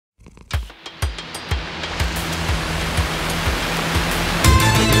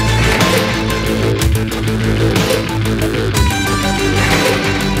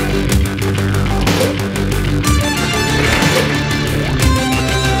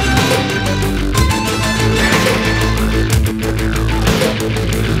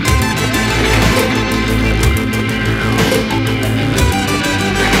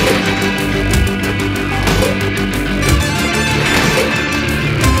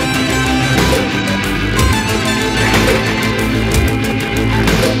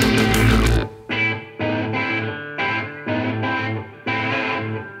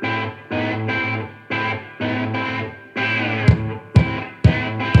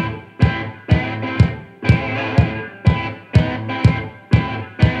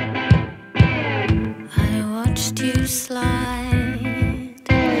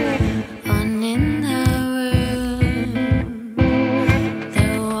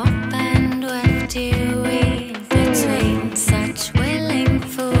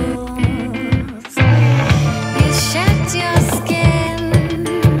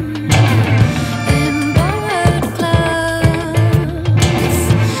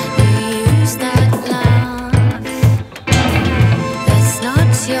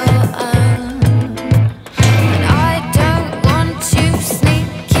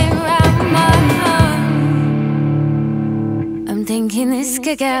this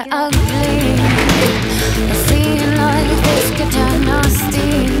could get ugly. It seemed like this could turn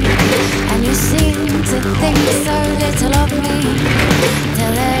nasty, and you seem to think so little of me,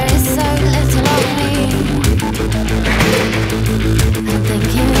 till there is so little of me. I'm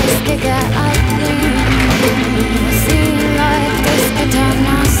thinking this could get ugly. It seemed like this could turn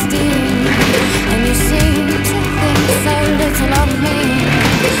nasty, and you seem to think so little of me,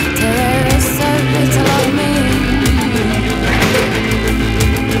 till there is so little of me.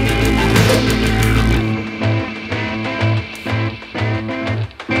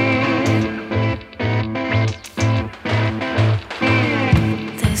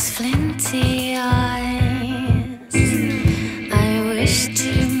 Those flinty eyes, I wish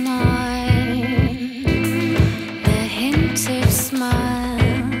to mine, the hint of smile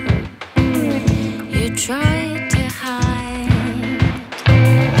you tried to hide.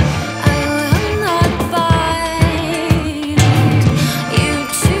 I will not bind you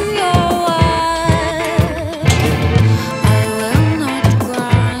to your word. I will not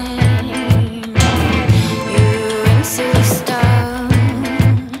grind you into stone.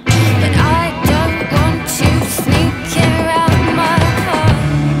 But I don't want you sneaking around my home.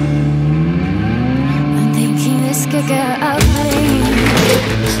 I'm thinking this could get ugly.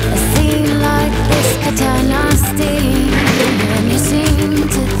 It seemed like this could turn nasty, and you seem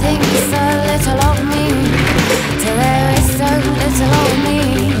to think so little of me, till there is so little of me.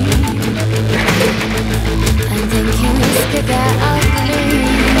 I'm thinking this could get ugly.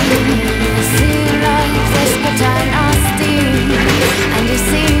 It seemed like this could turn nasty, and you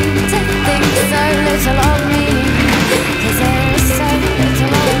seem to think so little of me, 'cause there is so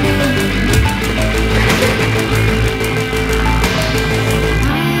little of me.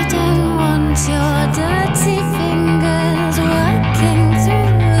 I don't want your dirty fingers working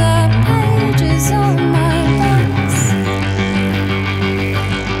through the pages of my books.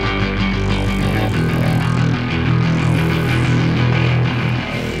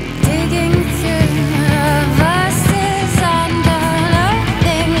 Digging through the verses and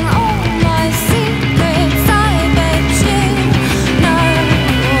unearthing all my secrets. I bet you know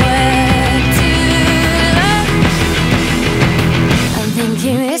where to look. I'm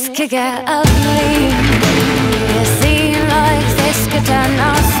thinking this could get